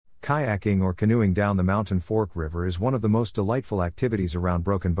Kayaking or canoeing down the Mountain Fork River is one of the most delightful activities around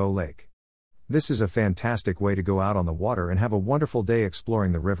Broken Bow Lake. This is a fantastic way to go out on the water and have a wonderful day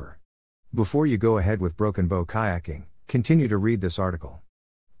exploring the river. Before you go ahead with Broken Bow kayaking, continue to read this article.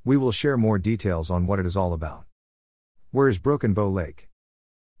 We will share more details on what it is all about. Where is Broken Bow Lake?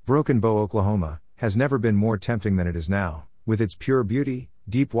 Broken Bow, Oklahoma, has never been more tempting than it is now, with its pure beauty,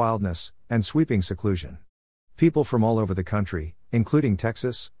 deep wildness, and sweeping seclusion. People from all over the country, including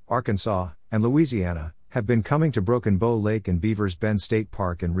Texas, Arkansas, and Louisiana, have been coming to Broken Bow Lake and Beavers Bend State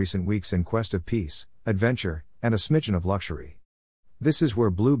Park in recent weeks in quest of peace, adventure, and a smidgen of luxury. This is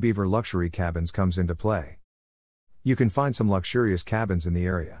where Blue Beaver Luxury Cabins comes into play. You can find some luxurious cabins in the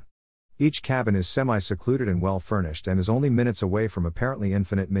area. Each cabin is semi-secluded and well-furnished and is only minutes away from apparently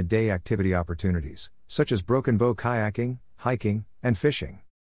infinite midday activity opportunities, such as Broken Bow kayaking, hiking, and fishing.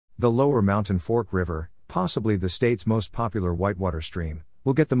 The lower Mountain Fork River, possibly the state's most popular whitewater stream,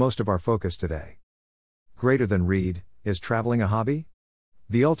 will get the most of our focus today. Greater than read, is traveling a hobby?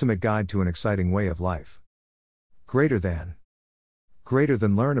 The ultimate guide to an exciting way of life. Greater than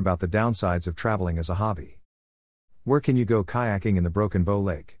learn about the downsides of traveling as a hobby. Where can you go kayaking in the Broken Bow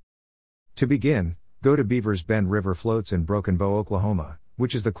Lake? To begin, go to Beavers Bend River Floats in Broken Bow, Oklahoma,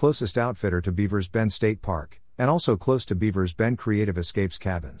 which is the closest outfitter to Beavers Bend State Park, and also close to Beavers Bend Creative Escapes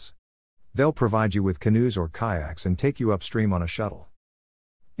cabins. They'll provide you with canoes or kayaks and take you upstream on a shuttle.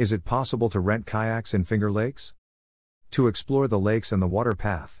 Is it possible to rent kayaks in Finger Lakes? To explore the lakes and the water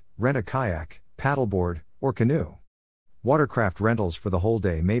path, rent a kayak, paddleboard, or canoe. Watercraft rentals for the whole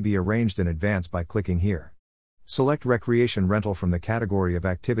day may be arranged in advance by clicking here. Select Recreation Rental from the category of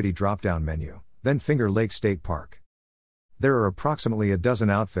Activity drop-down menu, then Finger Lakes State Park. There are approximately a dozen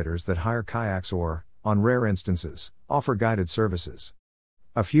outfitters that hire kayaks or, on rare instances, offer guided services.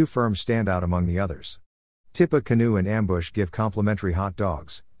 A few firms stand out among the others. Tippa Canoe and Ambush give complimentary hot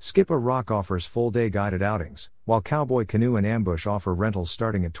dogs, Skip a Rock offers full-day guided outings, while Cowboy Canoe and Ambush offer rentals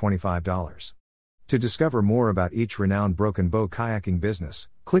starting at $25. To discover more about each renowned Broken Bow kayaking business,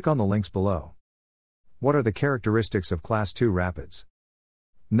 click on the links below. What are the characteristics of Class 2 rapids?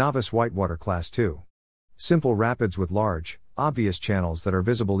 Novice Whitewater Class 2. Simple rapids with large, obvious channels that are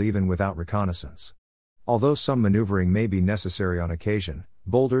visible even without reconnaissance. Although some maneuvering may be necessary on occasion,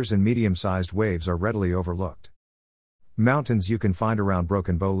 boulders and medium-sized waves are readily overlooked. Mountains you can find around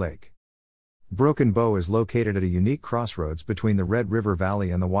Broken Bow Lake. Broken Bow is located at a unique crossroads between the Red River Valley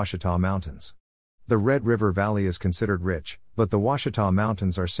and the Ouachita Mountains. The Red River Valley is considered rich, but the Ouachita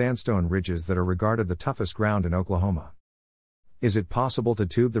Mountains are sandstone ridges that are regarded the toughest ground in Oklahoma. Is it possible to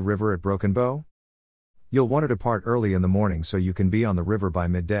tube the river at Broken Bow? You'll want to depart early in the morning so you can be on the river by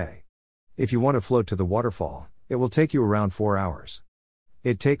midday. If you want to float to the waterfall, it will take you around 4 hours.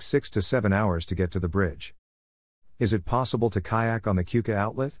 It takes 6 to 7 hours to get to the bridge. Is it possible to kayak on the Keuka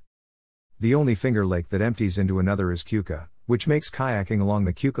Outlet? The only Finger Lake that empties into another is Keuka, which makes kayaking along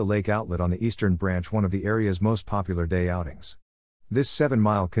the Keuka Lake Outlet on the eastern branch one of the area's most popular day outings. This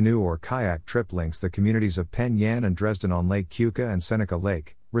 7-mile canoe or kayak trip links the communities of Penn Yan and Dresden on Lake Keuka and Seneca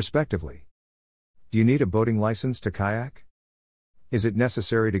Lake, respectively. Do you need a boating license to kayak? Is it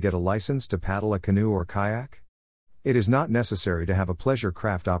necessary to get a license to paddle a canoe or kayak? It is not necessary to have a pleasure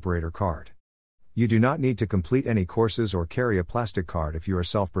craft operator card. You do not need to complete any courses or carry a plastic card if you are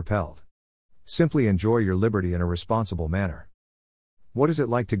self-propelled. Simply enjoy your liberty in a responsible manner. What is it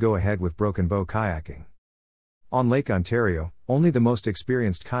like to go ahead with Broken Bow kayaking? On Lake Ontario, only the most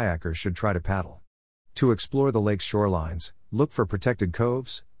experienced kayakers should try to paddle. To explore the lake's shorelines, look for protected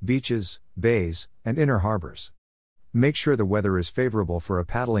coves, beaches, bays, and inner harbors. Make sure the weather is favorable for a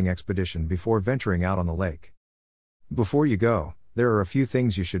paddling expedition before venturing out on the lake. Before you go, there are a few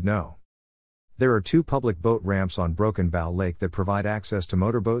things you should know. There are 2 public boat ramps on Broken Bow Lake that provide access to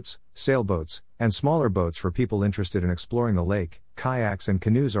motorboats, sailboats, and smaller boats for people interested in exploring the lake. Kayaks and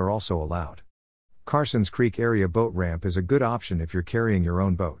canoes are also allowed. Carsons Creek Area Boat Ramp is a good option if you're carrying your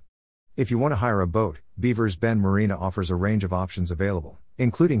own boat. If you want to hire a boat, Beavers Bend Marina offers a range of options available,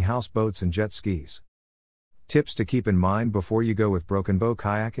 including houseboats and jet skis. Tips to keep in mind before you go with Broken Bow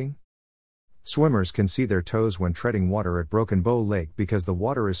kayaking? Swimmers can see their toes when treading water at Broken Bow Lake because the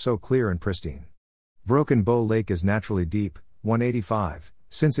water is so clear and pristine. Broken Bow Lake is naturally deep, 185,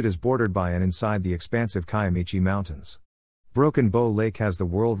 since it is bordered by and inside the expansive Kiamichi Mountains. Broken Bow Lake has the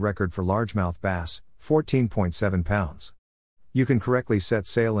world record for largemouth bass, 14.7 pounds. You can correctly set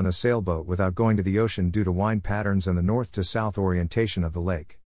sail in a sailboat without going to the ocean due to wind patterns and the north to south orientation of the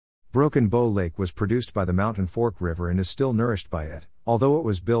lake. Broken Bow Lake was produced by the Mountain Fork River and is still nourished by it, although it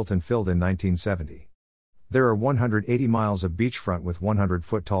was built and filled in 1970. There are 180 miles of beachfront with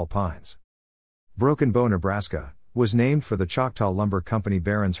 100-foot tall pines. Broken Bow, Nebraska, was named for the Choctaw Lumber Company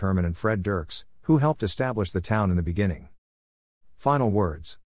Barons Herman and Fred Dirks, who helped establish the town in the beginning. Final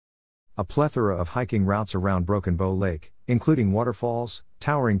words. A plethora of hiking routes around Broken Bow Lake, including waterfalls,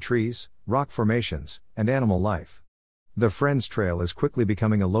 towering trees, rock formations, and animal life. The Friends Trail is quickly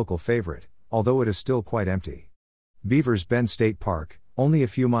becoming a local favorite, although it is still quite empty. Beavers Bend State Park, only a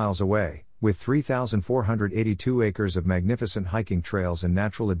few miles away, with 3,482 acres of magnificent hiking trails and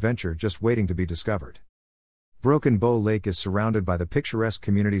natural adventure just waiting to be discovered. Broken Bow Lake is surrounded by the picturesque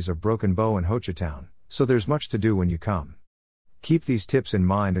communities of Broken Bow and Hochatown, so there's much to do when you come. Keep these tips in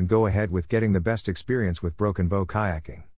mind and go ahead with getting the best experience with Broken Bow kayaking.